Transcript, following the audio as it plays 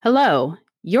Hello,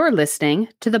 you're listening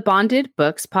to the Bonded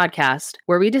Books podcast,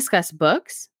 where we discuss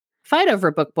books, fight over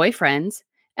book boyfriends,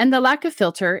 and the lack of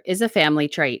filter is a family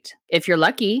trait. If you're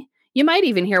lucky, you might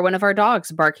even hear one of our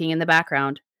dogs barking in the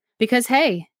background. Because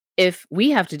hey, if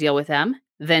we have to deal with them,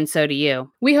 then so do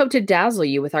you. We hope to dazzle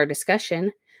you with our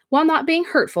discussion while not being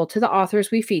hurtful to the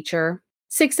authors we feature.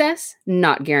 Success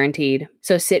not guaranteed.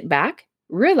 So sit back,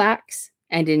 relax,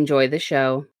 and enjoy the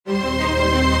show.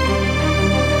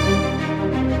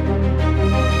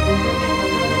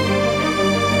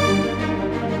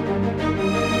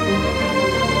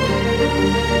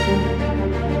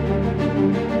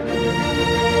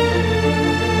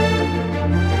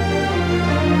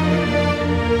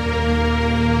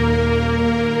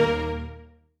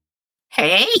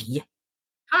 Hey,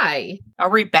 Hi. are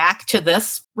we back to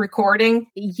this recording?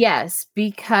 Yes,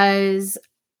 because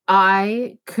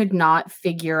I could not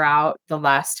figure out the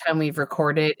last time we've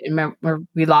recorded. Remember,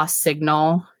 we lost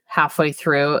signal halfway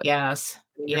through. Yes.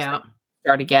 Yeah.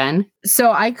 Start again.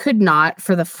 So I could not,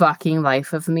 for the fucking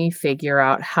life of me, figure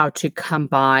out how to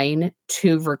combine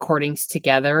two recordings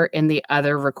together in the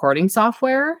other recording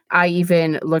software. I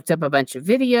even looked up a bunch of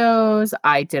videos.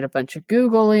 I did a bunch of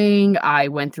Googling. I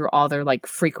went through all their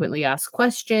frequently asked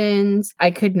questions.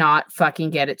 I could not fucking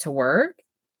get it to work.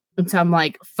 And so I'm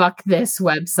like, fuck this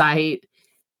website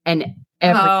and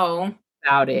everything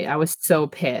about it. I was so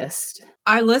pissed.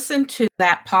 I listened to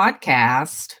that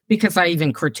podcast because I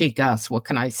even critique us. What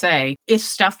can I say? Is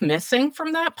stuff missing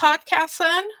from that podcast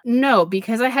then? No,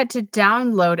 because I had to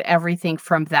download everything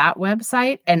from that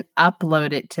website and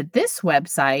upload it to this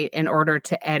website in order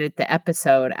to edit the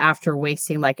episode after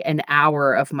wasting an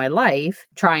hour of my life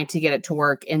trying to get it to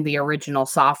work in the original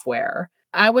software.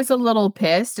 I was a little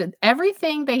pissed.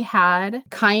 Everything they had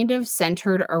kind of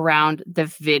centered around the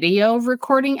video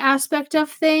recording aspect of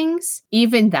things.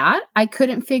 Even that, I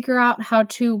couldn't figure out how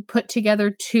to put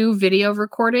together two video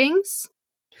recordings.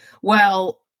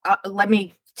 Well, let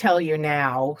me tell you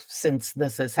now, since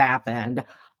this has happened,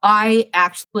 I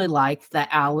actually like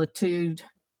the Altitude,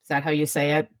 is that how you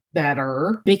say it,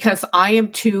 better, because I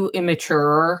am too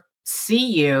immature. See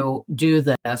you do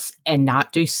this and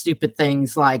not do stupid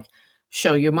things like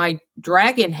show you my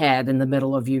dragon head in the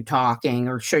middle of you talking,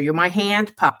 or show you my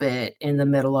hand puppet in the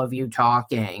middle of you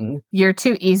talking. You're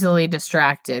too easily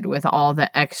distracted with all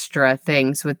the extra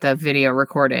things with the video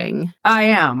recording. I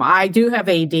am. I do have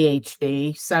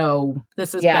ADHD, so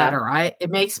this is better. It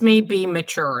makes me be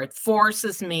mature. It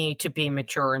forces me to be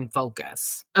mature and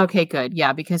focus. Okay, good.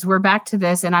 Yeah, because we're back to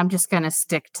this and I'm just going to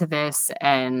stick to this.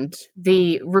 And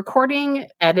the recording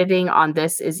editing on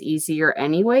this is easier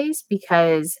anyways,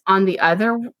 because on the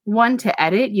other one to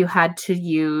edit, you had to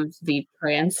use the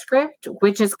transcript,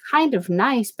 which is kind of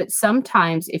nice. But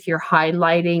sometimes if you're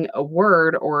highlighting a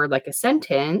word or a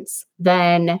sentence,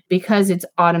 then because it's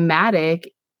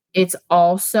automatic, it's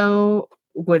also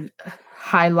would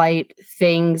highlight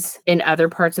things in other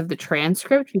parts of the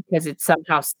transcript because it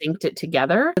somehow synced it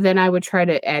together. Then I would try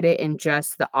to edit in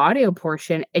just the audio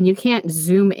portion, and you can't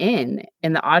zoom in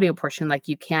the audio portion like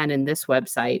you can in this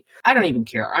website. I don't even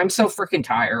care. I'm so freaking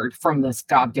tired from this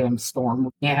goddamn storm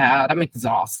we had. I'm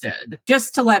exhausted.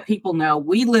 Just to let people know,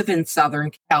 we live in Southern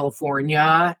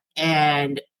California,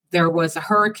 and there was a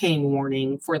hurricane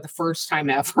warning for the first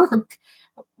time ever.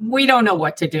 We don't know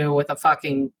what to do with a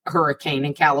fucking hurricane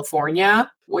in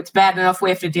California. It's bad enough we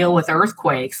have to deal with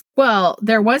earthquakes. Well,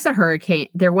 there was a hurricane.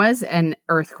 There was an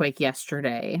earthquake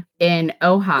yesterday in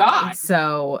Ojai. God.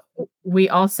 So we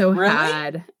also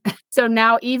had... So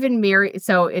now even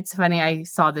so it's funny, I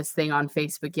saw this thing on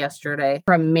Facebook yesterday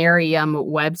from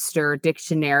Merriam-Webster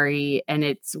dictionary, and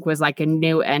it was a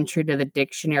new entry to the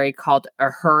dictionary called a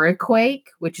hurricane,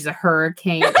 which is a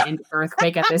hurricane and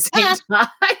earthquake at the same time.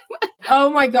 Oh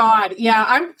my God. Yeah,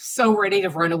 I'm so ready to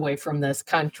run away from this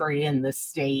country and this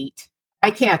state.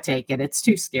 I can't take it. It's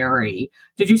too scary.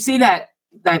 Did you see that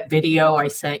video I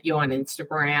sent you on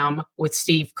Instagram with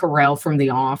Steve Carell from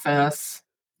The Office?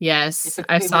 Yes,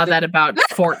 I saw that about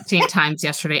 14 times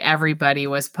yesterday. Everybody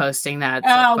was posting that.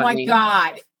 Oh my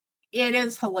God. It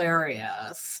is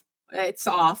hilarious. It's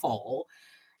awful.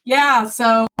 Yeah,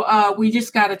 so we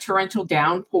just got a torrential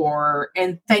downpour,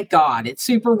 and thank God, it's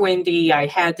super windy. I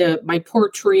had my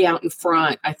poor tree out in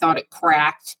front, I thought it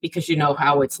cracked because you know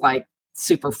how it's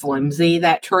super flimsy,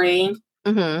 that tree.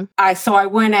 Mm-hmm. So I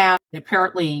went out, and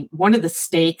apparently one of the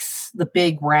stakes, the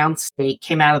big round stake,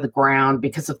 came out of the ground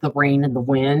because of the rain and the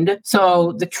wind.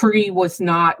 So the tree was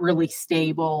not really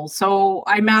stable. So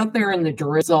I'm out there in the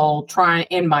drizzle, trying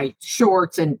in my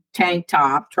shorts and tank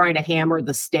top, trying to hammer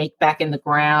the stake back in the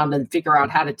ground and figure out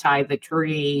how to tie the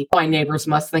tree. My neighbors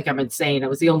must think I'm insane. I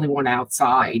was the only one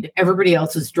outside. Everybody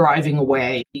else is driving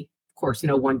away. Of course,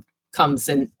 no one comes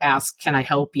and asks, "Can I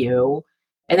help you?"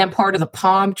 And then part of the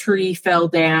palm tree fell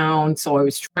down. So I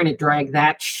was trying to drag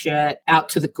that shit out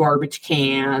to the garbage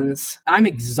cans. I'm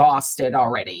exhausted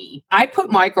already. I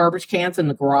put my garbage cans in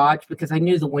the garage because I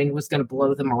knew the wind was going to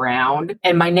blow them around.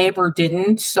 And my neighbor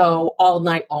didn't. So all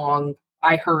night long,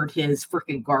 I heard his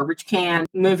freaking garbage can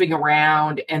moving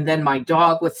around. And then my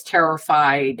dog was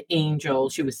terrified. Angel,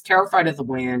 she was terrified of the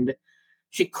wind.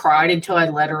 She cried until I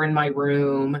let her in my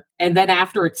room. And then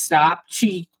after it stopped,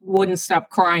 she wouldn't stop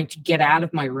crying to get out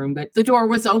of my room. But the door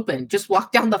was open. Just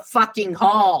walk down the fucking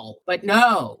hall. But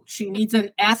no, she needs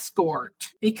an escort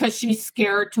because she's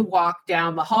scared to walk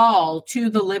down the hall to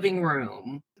the living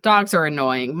room. Dogs are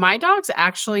annoying. My dogs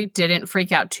actually didn't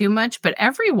freak out too much, but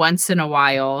every once in a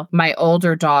while, my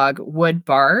older dog would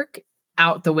bark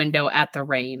out the window at the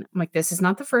rain. I'm like, this is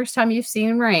not the first time you've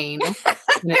seen rain.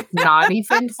 And it's not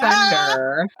even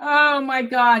thunder. Oh my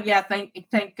God. Yeah,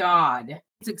 thank God.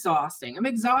 It's exhausting. I'm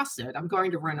exhausted. I'm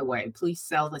going to run away. Please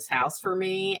sell this house for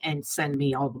me and send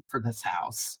me all for this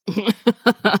house.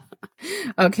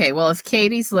 Okay, well, if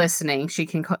Katie's listening, she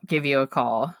can give you a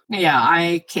call. Yeah,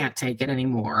 I can't take it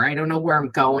anymore. I don't know where I'm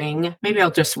going. Maybe I'll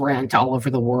just rent all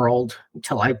over the world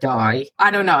until I die.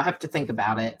 I don't know. I have to think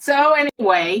about it. So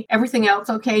anyway, everything else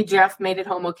okay? Jeff made it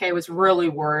home okay. I was really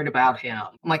worried about him.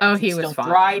 I'm like, oh, he was still fine.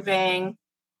 Driving.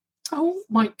 Oh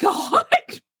my God.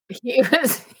 He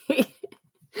was...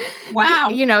 Wow.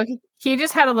 He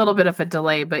just had a little bit of a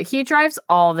delay, but he drives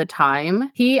all the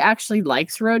time. He actually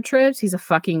likes road trips. He's a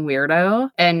fucking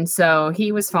weirdo. And so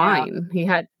he was fine. Yeah. He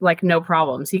had no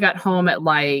problems. He got home at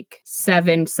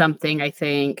 7 something, I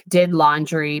think, did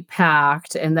laundry,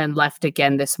 packed, and then left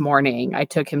again this morning. I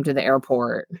took him to the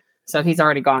airport. So he's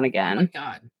already gone again. Oh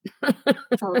my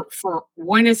God. For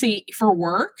when is he for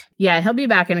work? Yeah, he'll be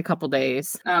back in a couple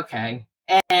days. Okay.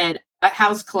 And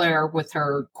how's Claire with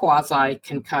her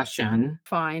quasi-concussion?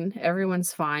 Fine.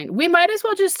 Everyone's fine. We might as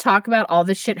well just talk about all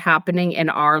the shit happening in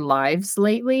our lives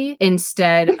lately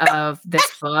instead of this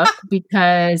book,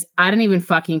 because I didn't even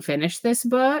fucking finish this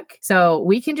book. So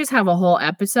we can just have a whole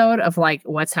episode of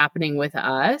what's happening with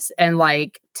us and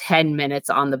 10 minutes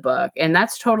on the book. And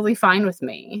that's totally fine with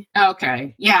me.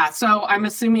 Okay. Yeah. So I'm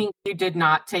assuming you did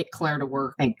not take Claire to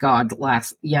work, thank God,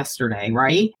 yesterday,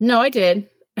 right? No, I did.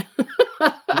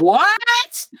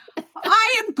 What?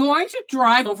 I am going to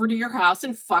drive over to your house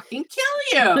and fucking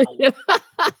kill you.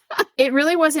 It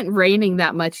really wasn't raining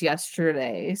that much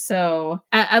yesterday. So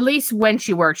at least when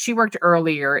she worked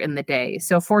earlier in the day.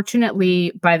 So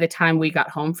fortunately, by the time we got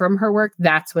home from her work,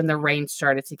 that's when the rain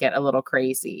started to get a little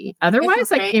crazy.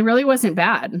 Otherwise, it really wasn't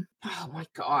bad. Oh my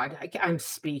God. I'm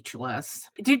speechless.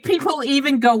 Did people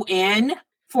even go in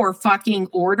for fucking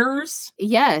orders?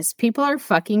 Yes, people are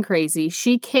fucking crazy.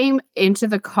 She came into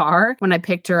the car when I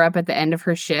picked her up at the end of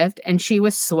her shift, and she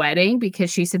was sweating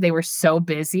because she said they were so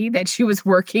busy that she was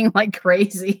working like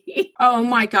crazy. Oh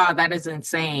my God, that is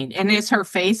insane. And is her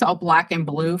face all black and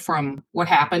blue from what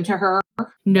happened to her?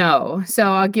 No.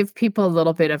 So I'll give people a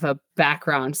little bit of a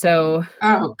background. So,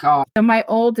 oh God. So my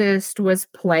oldest was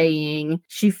playing.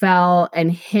 She fell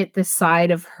and hit the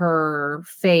side of her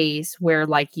face where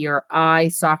your eye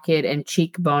socket and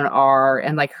cheekbone are,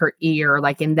 and her ear,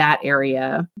 in that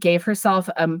area. Gave herself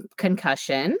a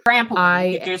concussion.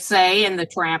 Trampoline. Did you say in the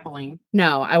trampoline?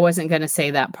 No, I wasn't going to say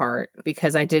that part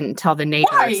because I didn't tell the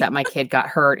neighbors that my kid got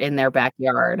hurt in their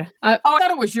backyard. I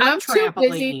thought it was your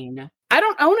trampoline. I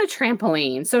don't own a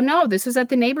trampoline. So no, this was at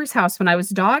the neighbor's house when I was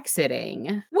dog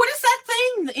sitting. What is that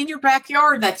thing in your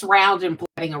backyard that's round and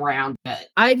playing around it?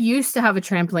 I used to have a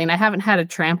trampoline. I haven't had a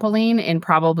trampoline in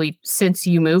probably since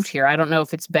you moved here. I don't know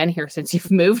if it's been here since you've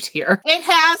moved here. It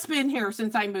has been here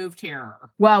since I moved here.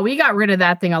 Well, we got rid of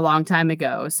that thing a long time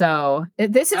ago. So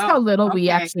this is how little we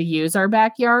actually use our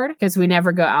backyard, because we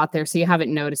never go out there. So you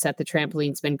haven't noticed that the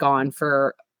trampoline's been gone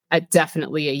for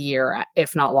definitely a year,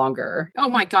 if not longer. Oh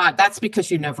my God, that's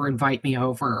because you never invite me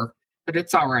over. But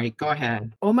it's all right. Go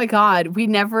ahead. Oh my God, we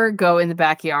never go in the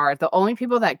backyard. The only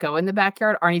people that go in the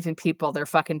backyard aren't even people. They're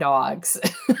fucking dogs.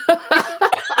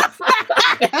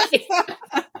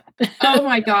 Oh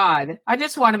my God. I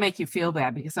just want to make you feel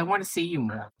bad because I want to see you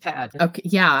more. Okay,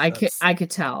 yeah, I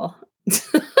could tell.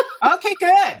 Okay,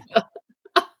 good.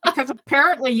 Because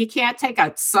apparently you can't take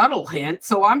a subtle hint,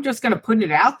 so I'm just going to put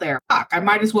it out there. Fuck, I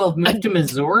might as well have moved to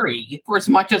Missouri for as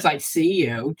much as I see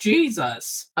you.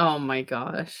 Jesus. Oh my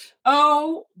gosh.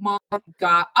 Oh my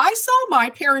God. I saw my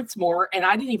parents more, and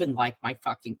I didn't even like my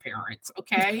fucking parents,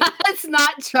 okay? That's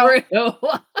not true.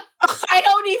 I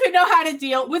don't even know how to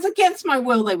deal. It was against my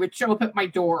will. They would show up at my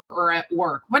door or at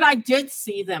work. But I did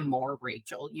see them more,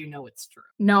 Rachel. You know it's true.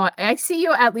 No, I see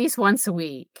you at least once a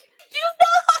week. You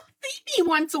not see me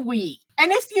once a week.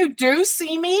 And if you do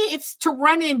see me, it's to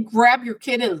run in, grab your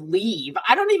kid, and leave.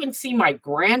 I don't even see my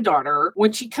granddaughter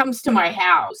when she comes to my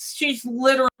house. She's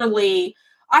literally,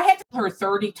 I had to tell her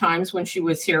 30 times when she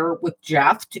was here with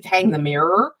Jeff to hang the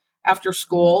mirror after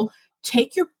school.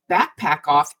 Take your backpack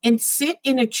off and sit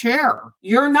in a chair.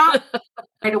 You're not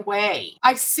right away.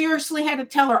 I seriously had to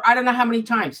tell her, I don't know how many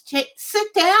times,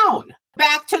 sit down.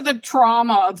 Back to the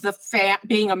trauma of the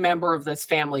being a member of this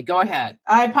family. Go ahead.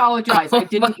 I apologize. I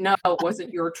didn't know it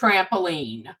wasn't your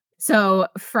trampoline. So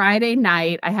Friday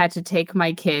night, I had to take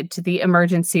my kid to the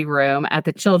emergency room at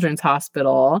the Children's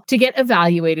Hospital to get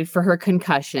evaluated for her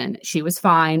concussion. She was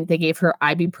fine. They gave her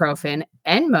ibuprofen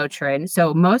and Motrin.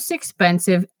 So most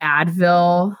expensive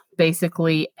Advil,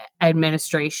 basically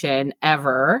administration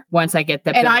ever once I get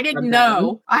the And I didn't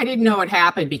know it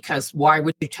happened because why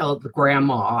would you tell the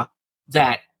grandma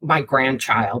that my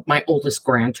oldest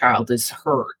grandchild is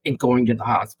hurt and going to the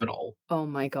hospital? Oh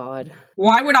my God.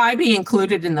 Why would I be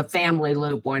included in the family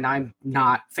loop when I'm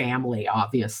not family,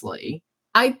 obviously?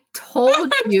 I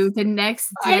told you the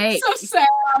next day. I'm so sad.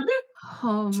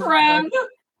 Oh my Trev. God.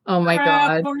 Oh my Trev,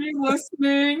 God. are you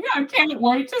listening? I can't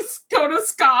wait to go to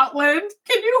Scotland.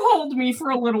 Can you hold me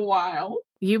for a little while?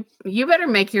 You better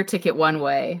make your ticket one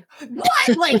way.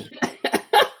 Gladly.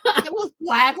 I will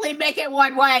gladly make it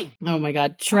one way. Oh my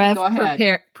God. Trev, Go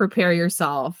ahead. prepare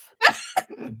yourself.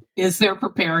 Is there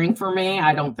preparing for me?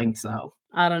 I don't think so.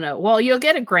 I don't know. Well, you'll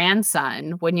get a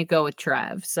grandson when you go with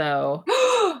Trev. So.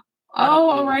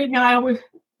 All right. Now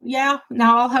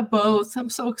I'll have both. I'm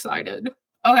so excited.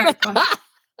 Okay. Go ahead.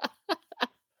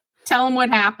 Tell him what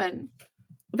happened.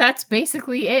 That's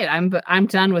basically it. I'm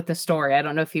done with the story. I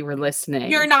don't know if you were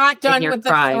listening. You're not done with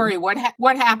crying. The story.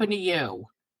 What happened to you?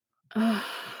 Oh,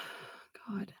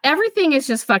 God. Everything is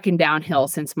just fucking downhill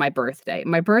since my birthday.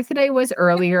 My birthday was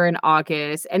earlier in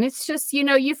August, and it's just,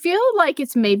 you feel like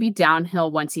it's maybe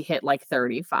downhill once you hit like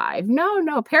 35. No.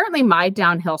 Apparently my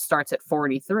downhill starts at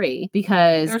 43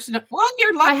 because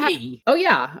you're lucky.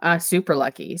 Super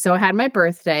lucky. So I had my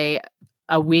birthday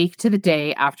a week to the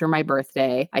day after my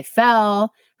birthday. I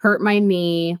fell, hurt my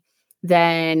knee.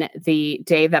 Then the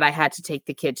day that I had to take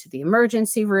the kid to the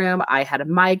emergency room, I had a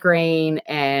migraine,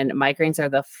 and migraines are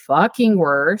the fucking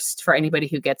worst for anybody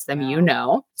who gets them,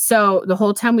 So the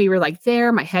whole time we were like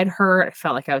there, my head hurt. I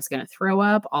felt like I was going to throw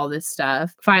up, all this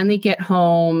stuff. Finally get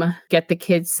home, get the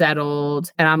kids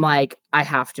settled. And I'm like, I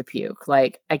have to puke.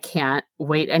 Like, I can't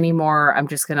wait anymore. I'm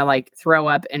just going to throw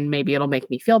up and maybe it'll make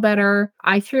me feel better.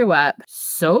 I threw up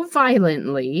so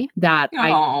violently that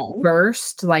I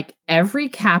burst every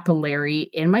capillary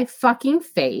in my fucking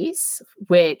face,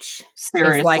 which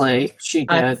seriously, is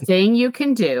a thing you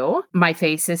can do. My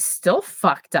face is still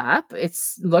fucked up. It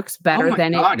looks better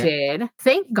than it did.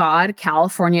 Thank God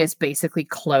California is basically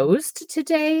closed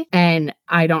today and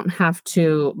I don't have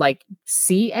to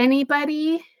see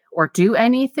anybody or do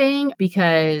anything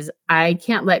because I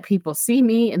can't let people see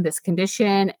me in this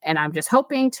condition. And I'm just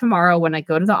hoping tomorrow when I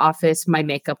go to the office, my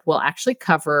makeup will actually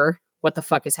cover what the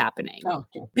fuck is happening. Oh,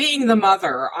 being the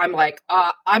mother, I'm like,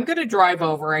 I'm going to drive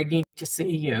over. I need to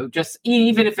see you, just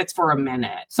even if it's for a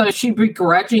minute. So she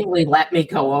begrudgingly let me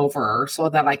go over so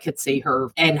that I could see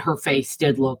her. And her face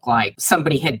did look like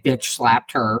somebody had bitch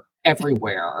slapped her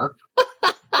everywhere.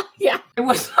 Yeah. It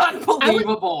was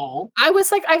unbelievable. I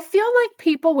was like, I feel like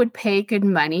people would pay good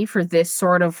money for this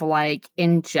sort of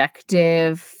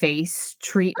injective face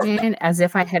treatment as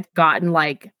if I had gotten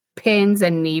pins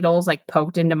and needles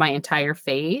poked into my entire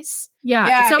face.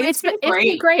 Yeah. So it's been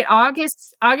great.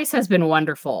 August has been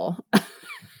wonderful.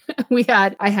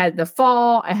 I had the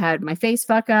fall, I had my face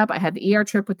fuck up, I had the ER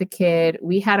trip with the kid,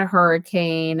 we had a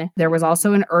hurricane, there was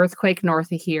also an earthquake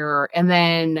north of here, and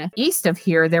then east of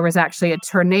here, there was actually a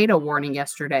tornado warning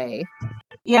yesterday.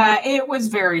 Yeah, it was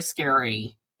very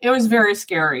scary. It was very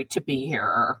scary to be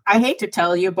here. I hate to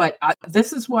tell you, but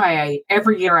this is why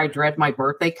every year I dread my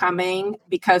birthday coming,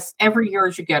 because every year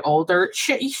as you get older,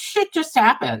 shit just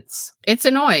happens. It's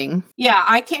annoying. Yeah,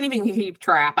 I can't even keep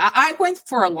track. I went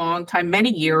for a long time,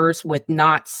 many years, with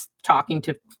not talking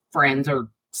to friends or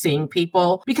seeing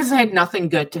people because I had nothing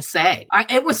good to say.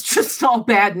 It was just all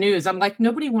bad news. I'm like,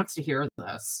 nobody wants to hear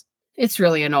this. It's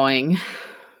really annoying.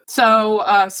 So,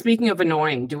 speaking of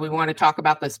annoying, do we want to talk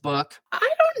about this book? I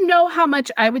don't know how much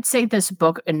I would say this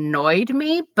book annoyed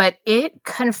me, but it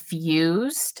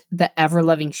confused the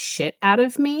ever-loving shit out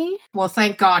of me. Well,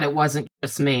 thank God it wasn't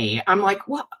just me. I'm like,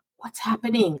 what's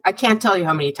happening? I can't tell you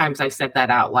how many times I've said that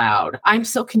out loud. I'm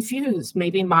so confused.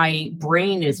 Maybe my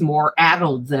brain is more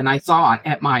addled than I thought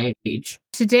at my age.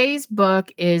 Today's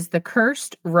book is The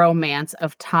Cursed Romance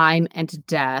of Time and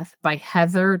Death by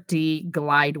Heather D.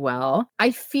 Glidewell.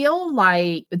 I feel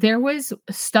like there was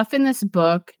stuff in this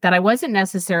book that I wasn't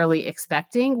necessarily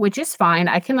expecting, which is fine.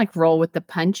 I can like roll with the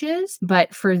punches.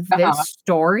 But for this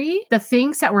story, the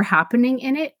things that were happening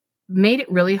in it made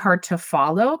it really hard to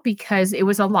follow because it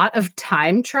was a lot of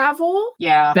time travel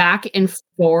back and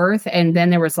forth, and then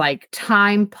there was like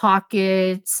time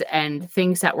pockets and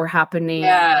things that were happening,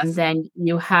 and then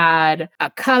you had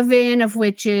a coven of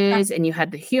witches, and you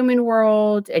had the human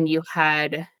world, and you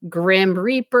had Grim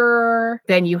Reaper,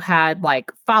 then you had like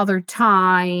Father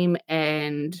Time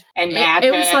and magic,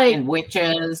 it was like, and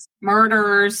witches,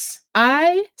 murders.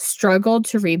 I struggled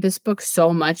to read this book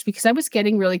so much because I was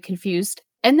getting really confused.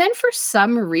 And then for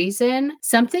some reason,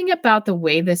 something about the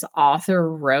way this author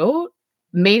wrote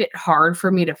made it hard for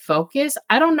me to focus.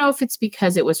 I don't know if it's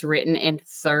because it was written in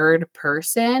third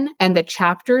person and the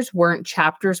chapters weren't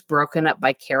chapters broken up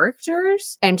by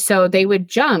characters. And so they would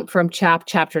jump from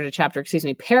chapter to chapter,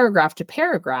 paragraph to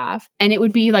paragraph. And it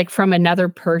would be like from another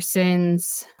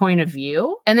person's point of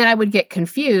view. And then I would get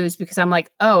confused because I'm like,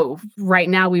 oh, right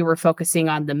now we were focusing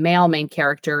on the male main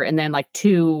character. And then like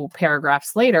 2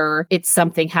 paragraphs later, it's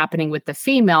something happening with the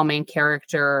female main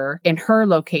character in her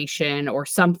location or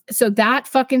something. So that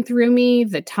fucking threw me.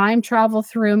 The time travel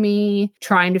threw me,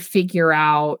 trying to figure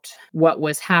out what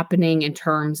was happening in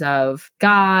terms of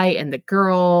Guy and the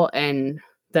girl and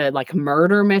the like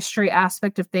murder mystery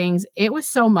aspect of things. It was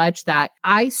so much that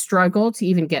I struggled to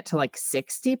even get to like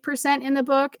 60% in the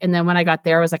book. And then when I got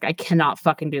there, I was like, I cannot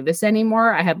fucking do this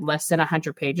anymore. I had less than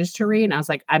 100 pages to read. And I was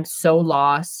like, I'm so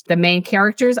lost. The main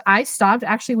characters, I stopped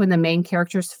actually when the main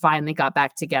characters finally got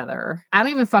back together. I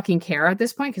don't even fucking care at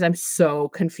this point because I'm so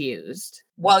confused.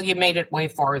 Well, you made it way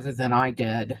farther than I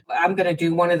did. I'm going to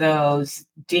do one of those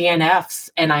DNFs,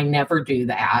 and I never do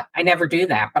that.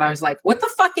 But I was like, what the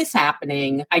fuck is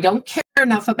happening? I don't care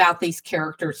enough about these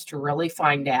characters to really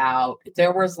find out.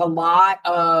 There was a lot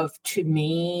of, to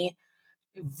me,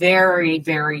 very,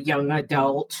 very young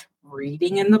adult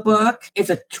reading in the book.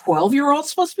 Is a 12-year-old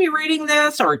supposed to be reading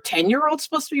this, or a 10-year-old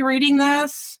supposed to be reading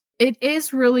this? It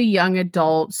is really young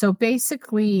adult. So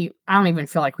basically, I don't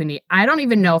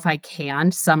even know if I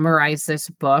can summarize this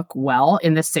book well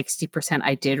in the 60%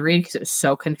 I did read because it was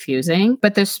so confusing.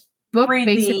 But this book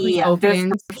basically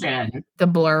opens the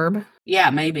blurb. Yeah,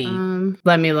 maybe.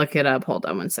 Let me look it up. Hold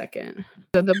on one second.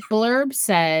 So the blurb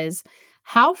says,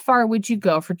 how far would you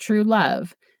go for true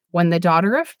love? When the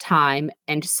daughter of time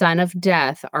and son of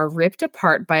death are ripped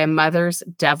apart by a mother's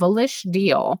devilish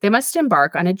deal, they must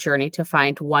embark on a journey to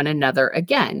find one another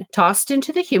again. Tossed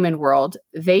into the human world,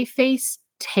 they face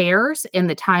tears in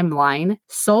the timeline,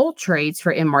 soul trades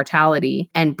for immortality,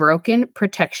 and broken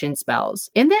protection spells.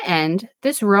 In the end,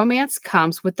 this romance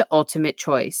comes with the ultimate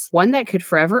choice, one that could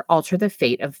forever alter the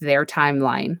fate of their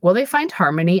timeline. Will they find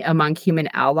harmony among human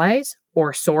allies,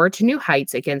 or soar to new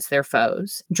heights against their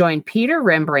foes? Join Peter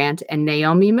Rembrandt and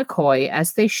Naomi McCoy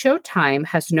as they show time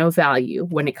has no value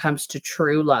when it comes to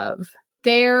true love.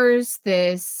 There's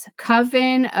this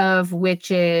coven of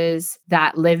witches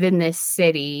that live in this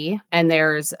city, and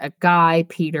there's a guy,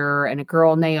 Peter, and a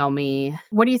girl, Naomi.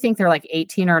 What do you think? They're like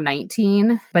 18 or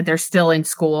 19, but they're still in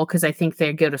school because I think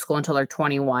they go to school until they're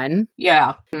 21.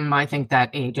 Yeah, I think that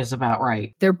age is about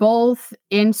right. They're both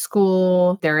in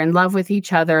school. They're in love with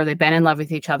each other. They've been in love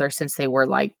with each other since they were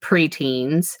like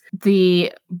preteens.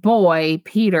 The boy,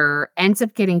 Peter, ends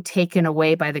up getting taken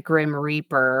away by the Grim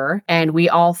Reaper, and we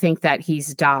all think that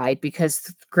he's died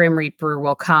because Grim Reaper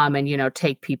will come and,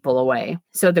 take people away.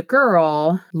 So the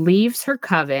girl leaves her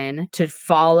coven to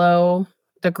follow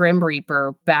the Grim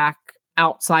Reaper back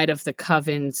outside of the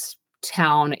coven's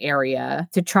town area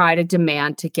to try to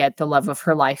demand to get the love of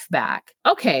her life back.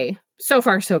 Okay, so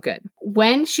far so good.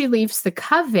 When she leaves the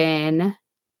coven,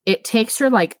 it takes her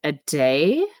like a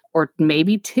day or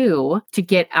maybe 2 to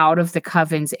get out of the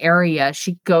coven's area.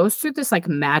 She goes through this like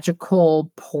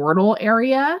magical portal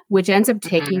area, which ends up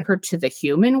taking her to the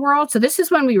human world. So this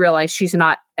is when we realize she's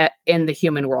not in the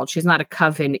human world. She's not a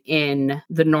coven in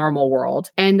the normal world.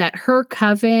 And that her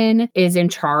coven is in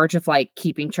charge of like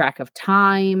keeping track of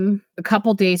time. A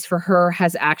couple days for her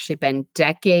has actually been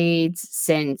decades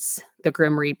since the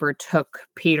Grim Reaper took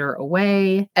Peter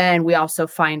away. And we also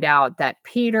find out that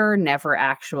Peter never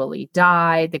actually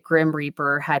died. The Grim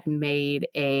Reaper had made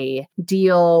a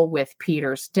deal with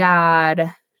Peter's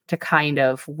dad to kind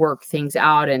of work things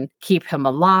out and keep him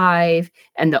alive.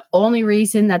 And the only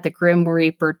reason that the Grim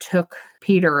Reaper took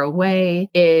Peter away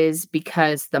is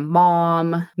because the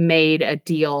mom made a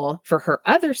deal for her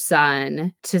other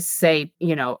son to say,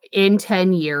 in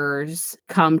 10 years,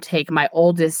 come take my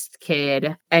oldest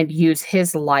kid and use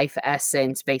his life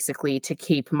essence basically to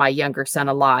keep my younger son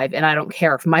alive. And I don't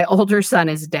care if my older son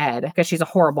is dead, because she's a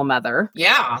horrible mother.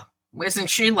 Yeah. Isn't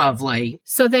she lovely?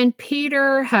 So then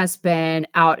Peter has been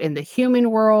out in the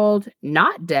human world,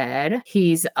 not dead.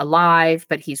 He's alive,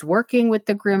 but he's working with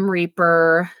the Grim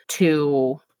Reaper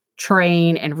to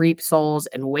train and reap souls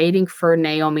and waiting for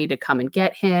Naomi to come and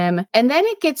get him. And then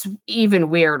it gets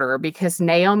even weirder because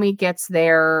Naomi gets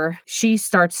there. She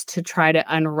starts to try to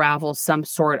unravel some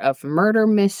sort of murder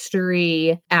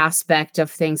mystery aspect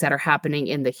of things that are happening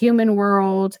in the human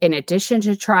world, in addition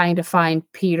to trying to find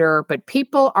Peter. But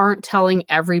people aren't telling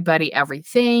everybody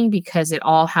everything because it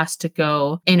all has to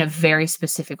go in a very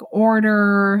specific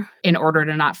order in order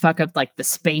to not fuck up like the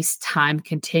space-time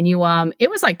continuum. It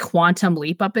was like Quantum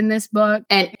Leap up in this book,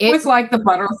 and it was like the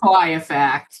butterfly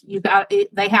effect.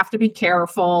 They have to be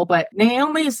careful, but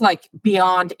Naomi's like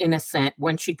beyond innocent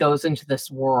when she goes into this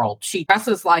world. She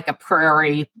dresses like a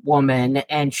prairie woman,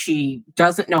 and she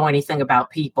doesn't know anything about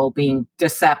people being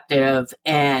deceptive,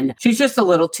 and she's just a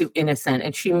little too innocent.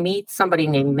 And she meets somebody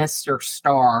named Mr.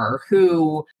 Star,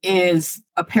 who is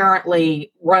apparently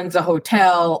runs a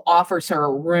hotel, offers her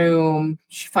a room.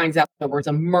 She finds out there was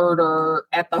a murder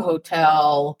at the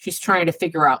hotel. She's trying to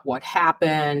figure out what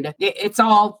happened. It's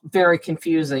all very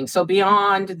confusing. So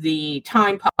beyond the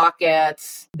time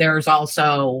pockets, there's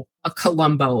also a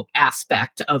Columbo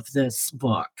aspect of this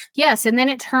book. Yes, and then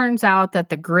it turns out that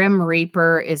the Grim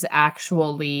Reaper is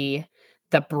actually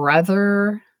the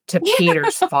brother to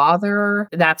Peter's father.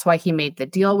 That's why he made the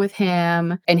deal with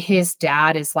him. And his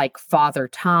dad is like Father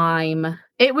Time.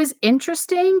 It was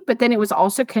interesting, but then it was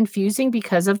also confusing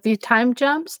because of the time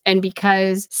jumps and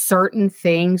because certain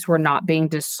things were not being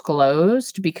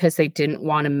disclosed because they didn't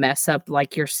want to mess up,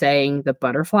 like you're saying, the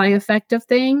butterfly effect of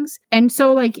things. And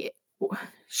so like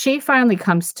she finally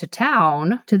comes to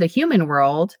town, to the human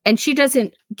world, and she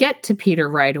doesn't get to Peter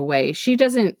right away. She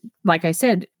doesn't, like I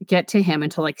said, get to him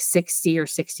until like 60 or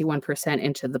 61%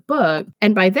 into the book.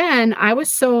 And by then, I was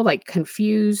so like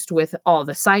confused with all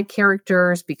the side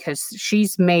characters because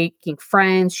she's making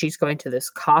friends. She's going to this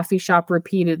coffee shop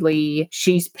repeatedly.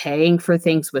 She's paying for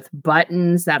things with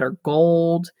buttons that are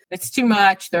gold. It's too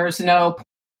much. There's no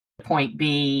point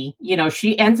B.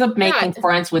 She ends up making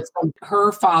friends with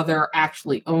her father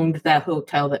actually owned that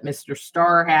hotel that Mr.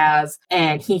 Star has,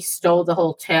 and he stole the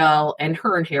hotel, and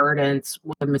her inheritance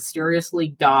mysteriously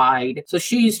died. So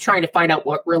she's trying to find out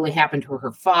what really happened to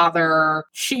her father.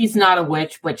 She's not a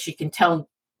witch, but she can tell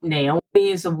Naomi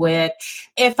is a witch.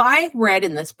 If I read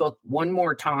in this book one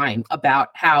more time about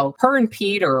how her and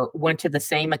Peter went to the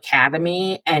same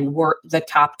academy and were the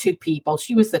top two people,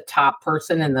 she was the top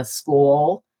person in the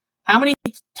school. How many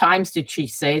times did she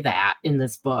say that in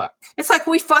this book? It's like,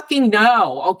 we fucking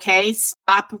know, okay?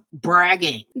 Stop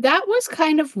bragging. That was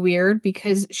kind of weird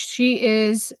because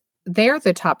they're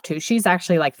the top two. She's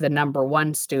actually like the number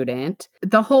one student.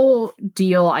 The whole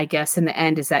deal, I guess, in the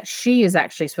end is that she is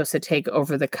actually supposed to take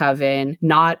over the coven,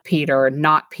 not Peter,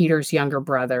 not Peter's younger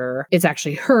brother. It's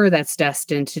actually her that's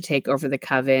destined to take over the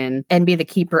coven and be the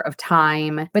keeper of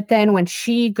time. But then when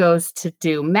she goes to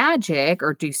do magic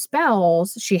or do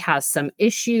spells, she has some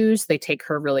issues. They take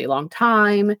her a really long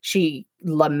time. She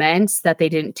laments that they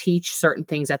didn't teach certain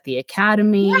things at the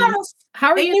academy. Yes.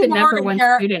 How are you the number one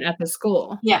student at the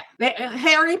school? Yeah.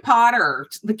 Harry Potter,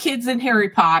 the kids in Harry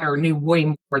Potter knew way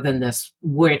more than this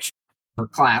witch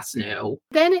class knew.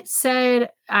 Then it said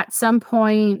at some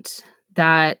point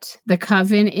that the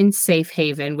coven in Safe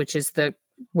Haven, which is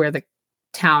where the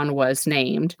town was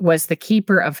named, was the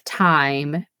keeper of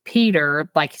time. Peter,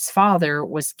 like his father,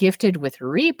 was gifted with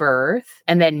rebirth,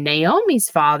 and then Naomi's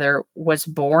father was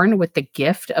born with the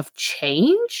gift of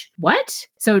change. What?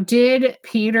 So did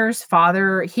Peter's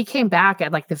father, he came back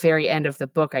at like the very end of the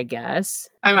book, I guess.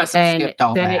 I must have skipped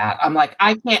all that. I'm like,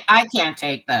 I can't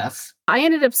take this. I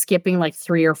ended up skipping like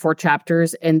 3 or 4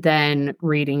 chapters and then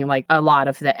reading like a lot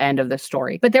of the end of the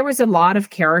story. But there was a lot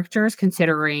of characters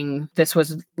considering this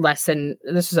was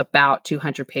about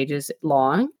 200 pages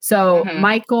long. So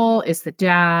Michael is the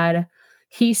dad.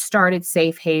 he started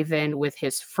Safe Haven with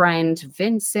his friend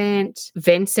Vincent.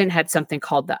 Vincent had something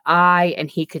called the Eye, and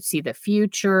he could see the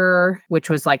future, which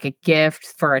was like a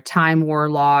gift for a time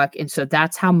warlock. And so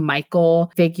that's how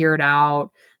Michael figured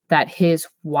out that his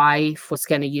wife was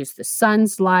going to use the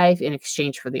son's life in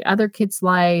exchange for the other kid's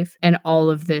life and all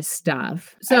of this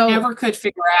stuff. So I never could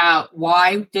figure out,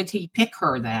 why did he pick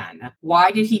her then?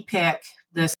 Why did he pick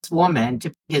this woman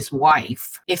to be his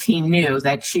wife if he knew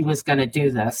that she was going to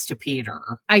do this to Peter?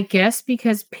 I guess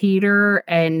because Peter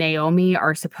and Naomi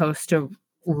are supposed to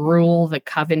rule the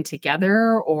coven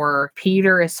together, or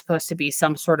Peter is supposed to be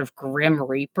some sort of Grim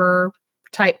Reaper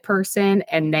type person,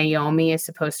 and Naomi is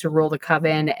supposed to rule the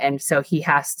coven, and so he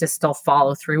has to still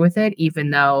follow through with it,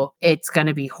 even though it's going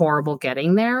to be horrible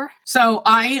getting there. So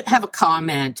I have a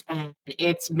comment, and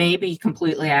it's maybe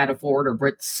completely out of order,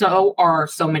 but so are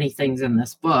so many things in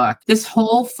this book. This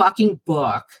whole fucking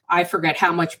book, I forget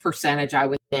how much percentage I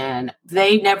was in.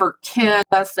 They never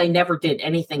kissed. They never did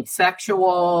anything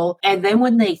sexual. And then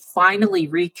when they finally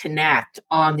reconnect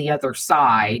on the other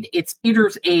side, it's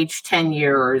Peter's age 10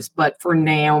 years, but for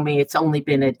Naomi, it's only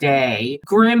been a day.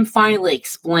 Grimm finally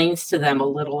explains to them a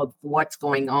little of what's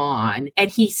going on. And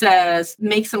he says,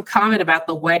 makes some comment about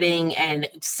the wedding and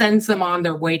sends them on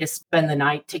their way to spend the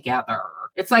night together.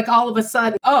 It's like all of a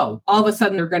sudden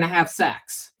they're going to have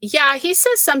sex. Yeah, he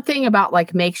says something about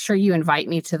like, make sure you invite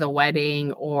me to the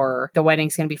wedding, or the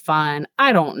wedding's going to be fun.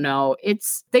 I don't know.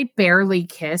 They barely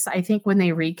kiss, I think, when they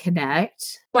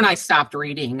reconnect. When I stopped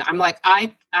reading, I'm like,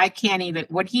 I can't even,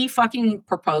 when he fucking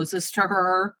proposes to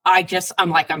her, I'm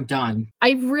like, I'm done.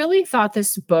 I really thought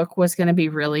this book was going to be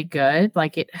really good.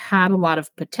 Like, it had a lot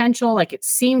of potential. Like, it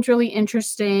seemed really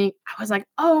interesting. I was like,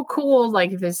 oh, cool.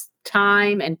 Like, this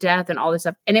time and death and all this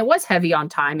stuff. And it was heavy on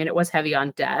time and it was heavy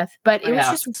on death, but it was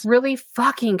just really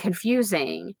fucking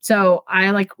confusing. So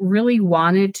I like really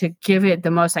wanted to give it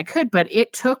the most I could, but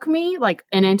it took me like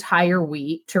an entire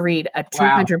week to read a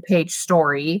 200-page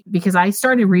story, because I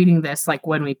started reading this like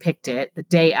when we picked it, the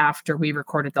day after we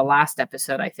recorded the last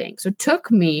episode, I think. So it took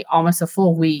me almost a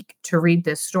full week to read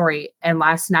this story. And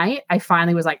last night I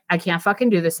finally was like, I can't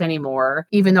fucking do this anymore,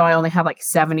 even though I only have like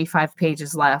 75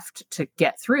 pages left to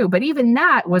get through. But even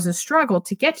that was a struggle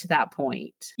to get to that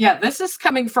point. Yeah, this is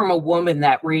coming from a woman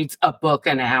that reads a book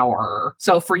an hour.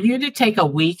 So for you to take a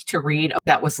week to read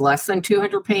that was less than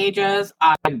 200 pages,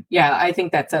 I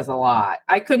think that says a lot.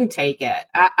 I couldn't take it.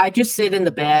 I just sit in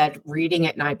the bed reading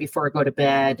at night before I go to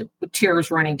bed, with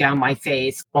tears running down my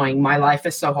face, going, my life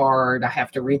is so hard. I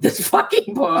have to read this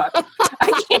fucking book.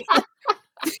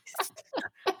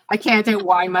 I can't do,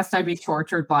 why must I be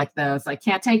tortured like this? I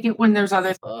can't take it when there's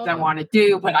other things I want to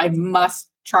do, but I must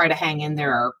try to hang in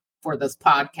there for this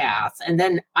podcast. And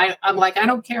then I'm like, I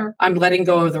don't care. I'm letting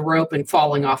go of the rope and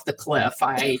falling off the cliff.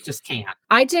 I just can't.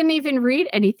 I didn't even read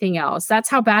anything else. That's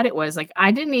how bad it was. Like,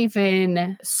 I didn't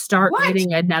even start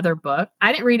reading another book.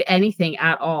 I didn't read anything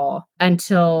at all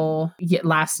until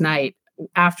last night.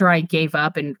 After I gave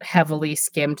up and heavily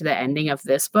skimmed the ending of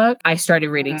this book, I started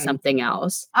reading something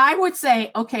else. I would say,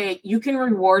 okay, you can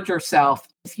reward yourself.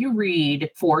 If you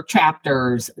read 4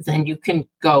 chapters, then you can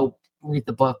go read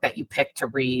the book that you picked to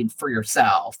read for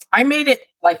yourself. I made it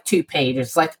like 2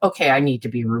 pages. Like, okay, I need to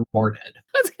be rewarded.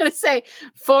 I was going to say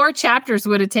 4 chapters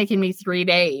would have taken me 3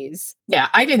 days. Yeah,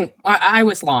 I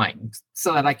was lying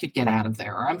so that I could get out of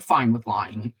there. I'm fine with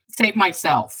lying. Save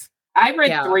myself. I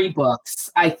read 3 books,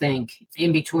 I think,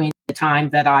 in between the time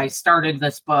that I started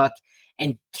this book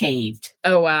and caved.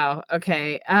 Oh, wow.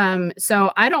 Okay.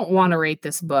 So I don't want to rate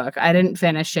this book. I didn't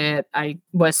finish it. I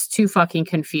was too fucking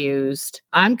confused.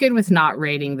 I'm good with not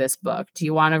rating this book. Do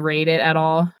you want to rate it at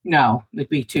all? No, it'd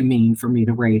be too mean for me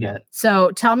to rate it.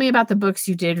 So tell me about the books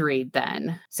you did read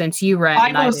then, since you read.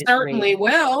 I most certainly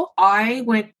will. I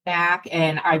went back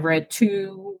and I read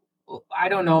 2. I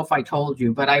don't know if I told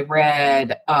you, but I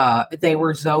read, they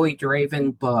were Zoe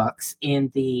Draven books in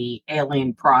the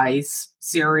Alien Prize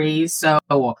series. So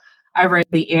I read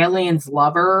The Alien's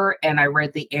Lover and I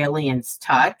read The Alien's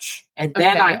Touch. And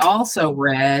then I also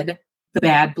read the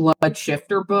Bad Blood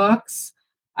Shifter books.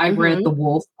 I read the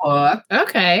Wolf book.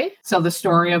 Okay. So the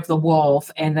story of the wolf.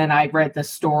 And then I read the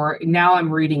story. Now I'm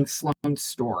reading Sloane's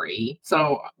story.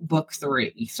 So book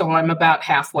 3. So I'm about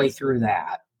halfway through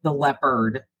that. The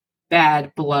Leopard.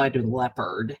 Bad Blood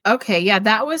Leopard. Okay, yeah,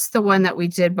 that was the one that we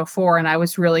did before, and I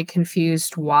was really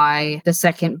confused why the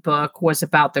second book was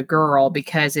about the girl,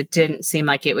 because it didn't seem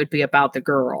like it would be about the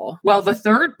girl. Well, the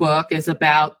third book is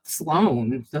about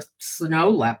Sloane, the snow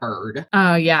leopard.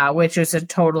 Oh, yeah, which is a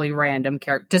totally random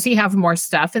character. Does he have more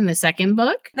stuff in the second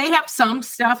book? They have some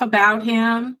stuff about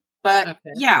him. But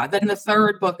Okay. yeah, then the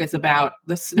third book is about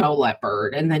the snow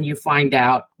leopard. And then you find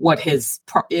out what his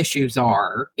issues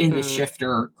are in the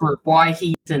shifter group, why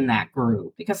he's in that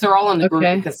group. Because they're all in the group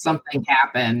because something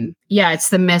happened. Yeah, it's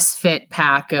the misfit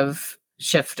pack of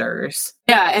shifters.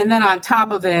 Yeah, and then on top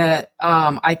of it,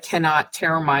 I cannot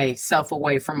tear myself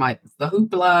away from the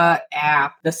Hoopla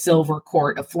app, the Silver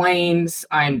Court of Flames.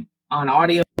 I'm on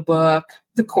audiobook,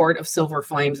 the Court of Silver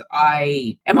Flames.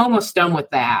 I am almost done with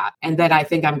that. And then I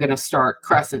think I'm going to start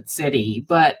Crescent City.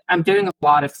 But I'm doing a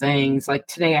lot of things. Like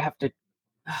today I have to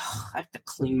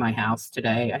clean my house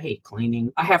today. I hate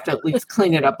cleaning. I have to at least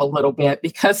clean it up a little bit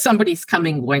because somebody's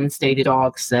coming Wednesday to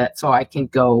dog sit so I can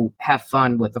go have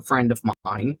fun with a friend of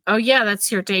mine. Oh yeah,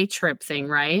 that's your day trip thing,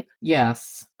 right?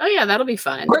 Yes. Oh yeah, that'll be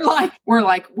fun. We're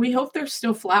like, we hope there's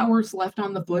still flowers left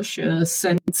on the bushes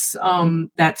since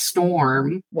that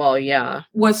storm. Well, yeah.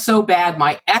 Was so bad.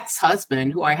 My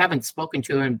ex-husband, who I haven't spoken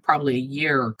to in probably a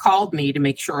year, called me to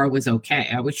make sure I was okay.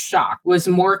 I was shocked. Was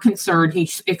more concerned he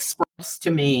expressed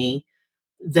to me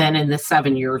than in the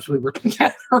 7 years we were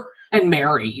together and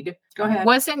married. Go ahead.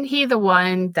 Wasn't he the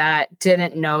one that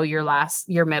didn't know your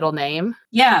middle name?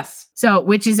 Yes. So,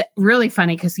 which is really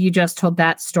funny because you just told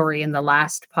that story in the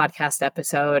last podcast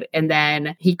episode. And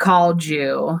then he called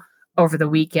you over the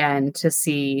weekend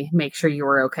to make sure you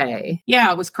were okay.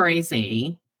 Yeah, it was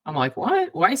crazy. I'm like,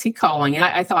 what? Why is he calling? And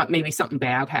I thought maybe something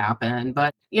bad happened.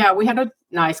 But yeah, we had a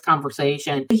nice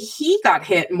conversation. He got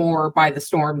hit more by the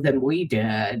storm than we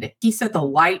did. He said the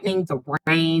lightning, the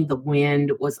rain, the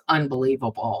wind was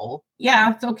unbelievable.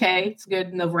 Yeah, it's okay. It's good.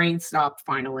 And the rain stopped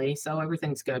finally. So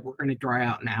everything's good. We're going to dry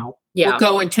out now. Yeah. We'll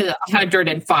go into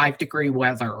 105-degree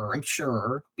weather, I'm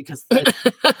sure, because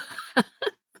the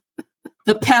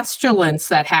pestilence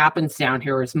that happens down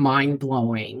here is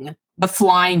mind-blowing. The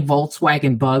flying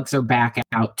Volkswagen bugs are back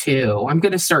out too. I'm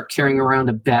going to start carrying around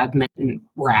a badminton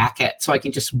racket so I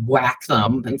can just whack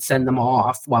them and send them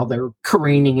off while they're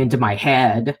careening into my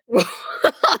head.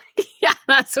 Yeah,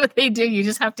 that's what they do. You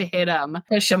just have to hit them,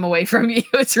 push them away from you.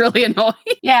 It's really annoying.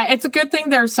 Yeah, it's a good thing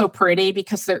they're so pretty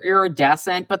because they're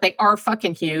iridescent, but they are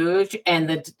fucking huge and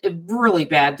the really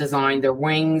bad design. Their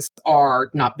wings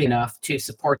are not big enough to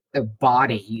support their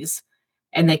bodies.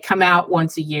 And they come out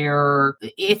once a year.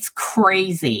 It's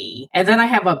crazy. And then I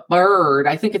have a bird.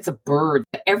 I think it's a bird.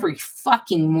 Every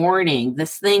fucking morning,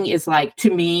 this thing is like,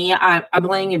 to me, I'm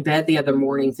laying in bed the other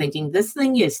morning thinking, this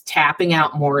thing is tapping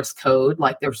out Morse code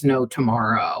like there's no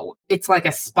tomorrow. It's like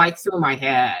a spike through my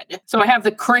head. So I have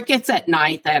the crickets at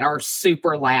night that are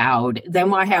super loud.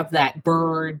 Then I have that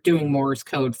bird doing Morse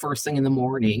code first thing in the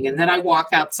morning. And then I walk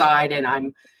outside and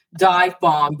I'm dive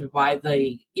bombed by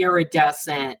the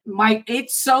iridescent.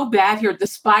 It's so bad here. The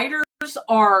spiders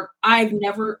are, I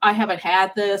haven't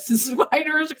had this. The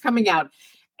spiders are coming out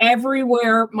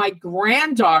everywhere. My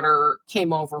granddaughter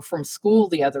came over from school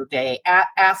the other day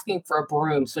asking for a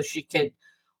broom so she could,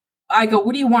 I go,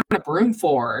 what do you want a broom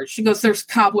for? She goes, there's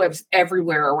cobwebs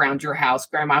everywhere around your house,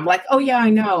 Grandma. I'm like, oh yeah, I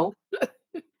know.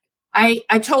 I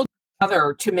told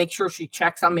mother to make sure she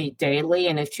checks on me daily,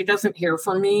 and if she doesn't hear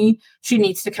from me, she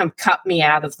needs to come cut me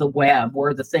out of the web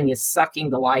where the thing is sucking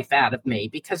the life out of me,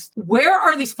 because where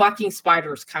are these fucking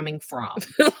spiders coming from?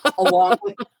 along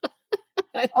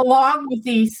with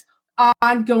these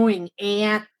ongoing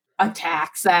ant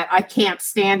attacks that I can't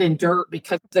stand in dirt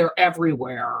because they're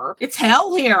everywhere. It's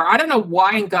hell here. I don't know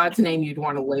why in God's name you'd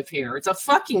want to live here. It's a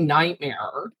fucking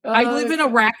nightmare. I live in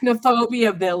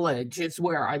Arachnophobia Village is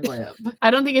where I live. I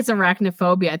don't think it's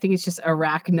arachnophobia. I think it's just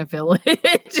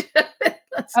Arachnavillage.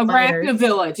 Arachna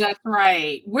Village, that's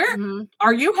right. Where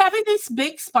are you having these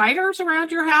big spiders around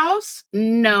your house?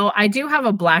 No, I do have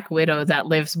a black widow that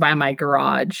lives by my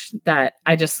garage that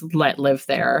I just let live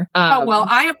there. Well,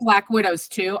 I have black widows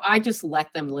too. I just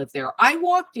let them live there. I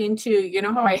walked into, you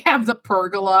know how I have the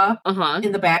pergola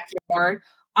in the backyard?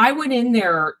 I went in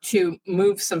there to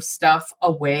move some stuff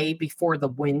away before the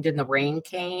wind and the rain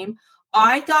came.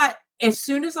 As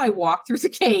soon as I walked through the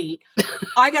gate,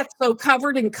 I got so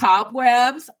covered in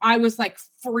cobwebs, I was like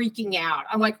freaking out.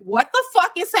 I'm like, what the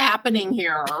fuck is happening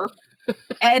here?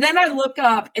 And then I look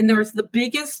up and there's the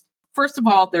biggest, first of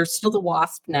all, there's still the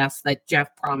wasp nest that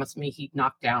Jeff promised me he'd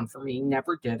knock down for me.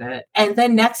 Never did it. And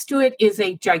then next to it is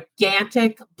a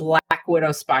gigantic black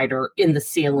widow spider in the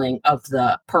ceiling of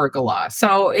the pergola.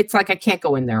 So it's like I can't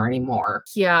go in there anymore.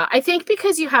 Yeah, I think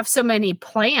because you have so many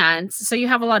plants, so you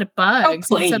have a lot of bugs.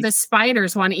 Oh, so the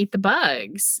spiders want to eat the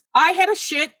bugs. I had a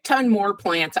shit ton more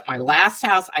plants at my last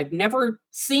house. I've never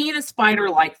seen a spider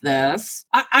like this.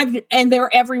 And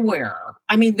they're everywhere.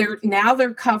 I mean,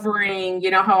 they're covering, you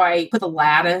know how I put the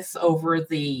lattice over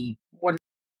the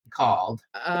called?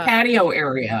 The patio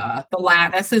area. The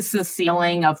lattice is the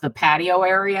ceiling of the patio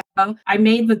area. I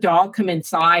made the dog come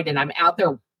inside and I'm out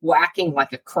there whacking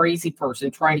like a crazy person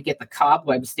trying to get the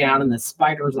cobwebs down and the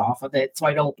spiders off of it so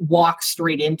I don't walk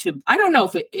straight into, I don't know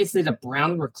if is it a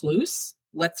brown recluse?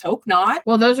 Let's hope not.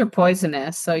 Well, those are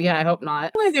poisonous. So yeah, I hope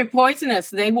not. Well, they're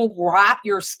poisonous. They will rot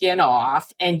your skin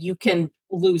off and you can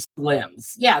lose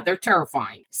limbs. Yeah, they're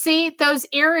terrifying. See, those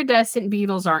iridescent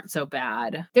beetles aren't so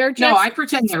bad. They're just No, I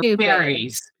pretend they're stupid.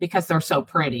 fairies because they're so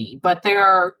pretty, but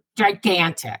they're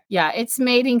gigantic. Yeah, it's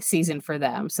mating season for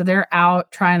them. So they're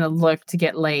out trying to look to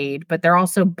get laid, but they're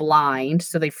also blind.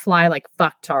 So they fly like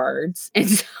fucktards. And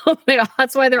so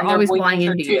that's why they're always flying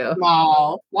into you.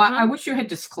 Small. Well, I wish you had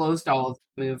disclosed all of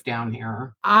the move down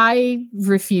here. I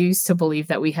refuse to believe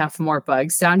that we have more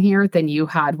bugs down here than you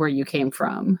had where you came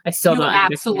from. I still don't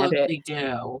absolutely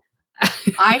do.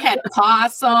 I had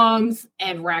possums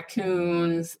and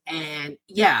raccoons, and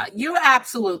yeah, you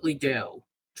absolutely do.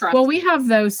 Well, we have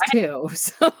those too.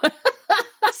 So.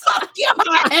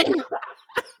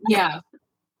 Yeah.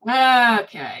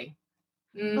 Okay.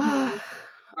 Mm-hmm.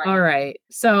 All right.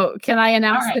 So can I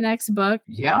announce the next book?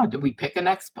 Yeah. Did we pick a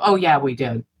next? Oh, yeah, we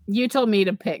did. You told me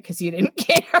to pick because you didn't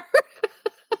care.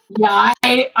 Yeah,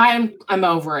 I'm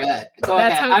over it. Go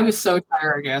ahead. I was so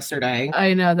tired yesterday.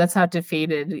 I know, that's how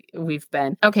defeated we've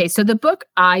been. Okay, so the book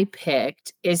I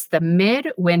picked is The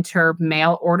Midwinter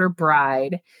Mail Order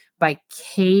Bride by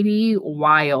Katie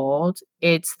Wild.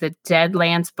 It's the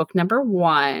Deadlands book number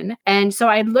 1. And so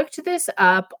I looked this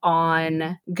up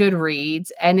on Goodreads,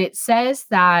 and it says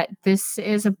that this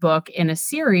is a book in a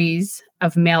series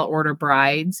of mail order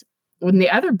brides, when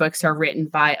the other books are written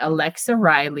by Alexa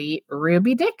Riley,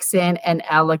 Ruby Dixon, and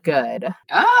Ella Good.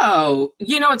 Oh,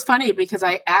 it's funny because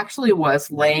I actually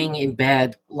was laying in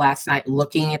bed last night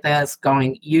looking at this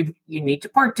going, you need to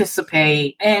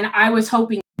participate. And I was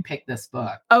hoping to pick this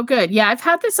book. Oh, good. Yeah, I've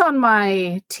had this on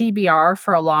my TBR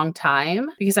for a long time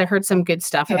because I heard some good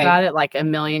stuff about it like a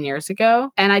million years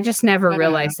ago. And I just never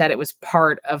realized that it was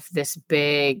part of this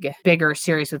bigger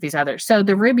series with these others. So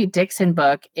the Ruby Dixon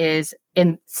book is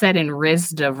set in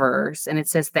Rizdaverse, and it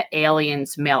says The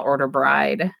Aliens Mail Order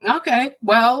Bride. Okay.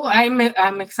 Well, I'm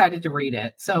excited to read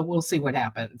it. So we'll see what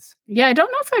happens. Yeah, I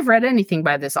don't know if I've read anything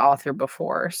by this author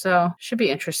before, so should be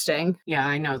interesting. Yeah,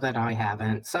 I know that I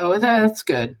haven't. So that's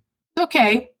good.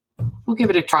 Okay. We'll give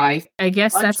it a try. I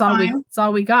guess that's all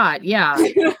we got. Yeah.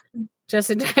 Just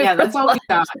in time. Yeah, that's all we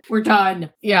got. We're done.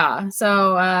 Yeah.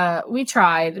 So we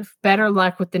tried. Better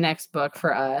luck with the next book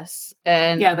for us.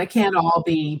 And yeah, they can't all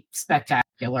be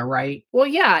spectacular, right? Well,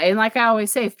 yeah. And like I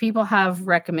always say, if people have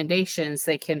recommendations,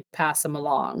 they can pass them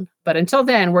along. But until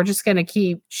then, we're just going to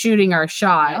keep shooting our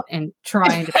shot and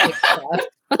trying to pick stuff.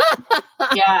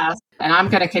 Yeah. And I'm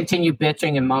going to continue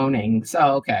bitching and moaning.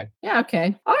 So, okay. Yeah.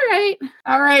 Okay. All right.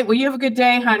 All right. Well, you have a good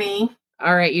day, honey.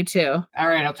 All right, you too. All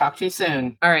right, I'll talk to you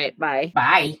soon. All right, bye.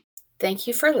 Bye. Thank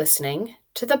you for listening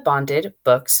to the Bonded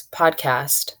Books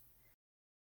podcast.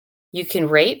 You can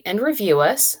rate and review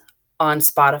us on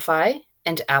Spotify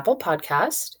and Apple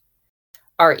Podcast.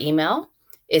 Our email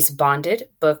is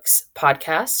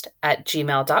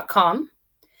bondedbookspodcast@gmail.com.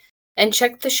 And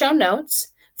check the show notes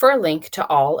for a link to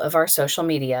all of our social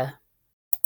media.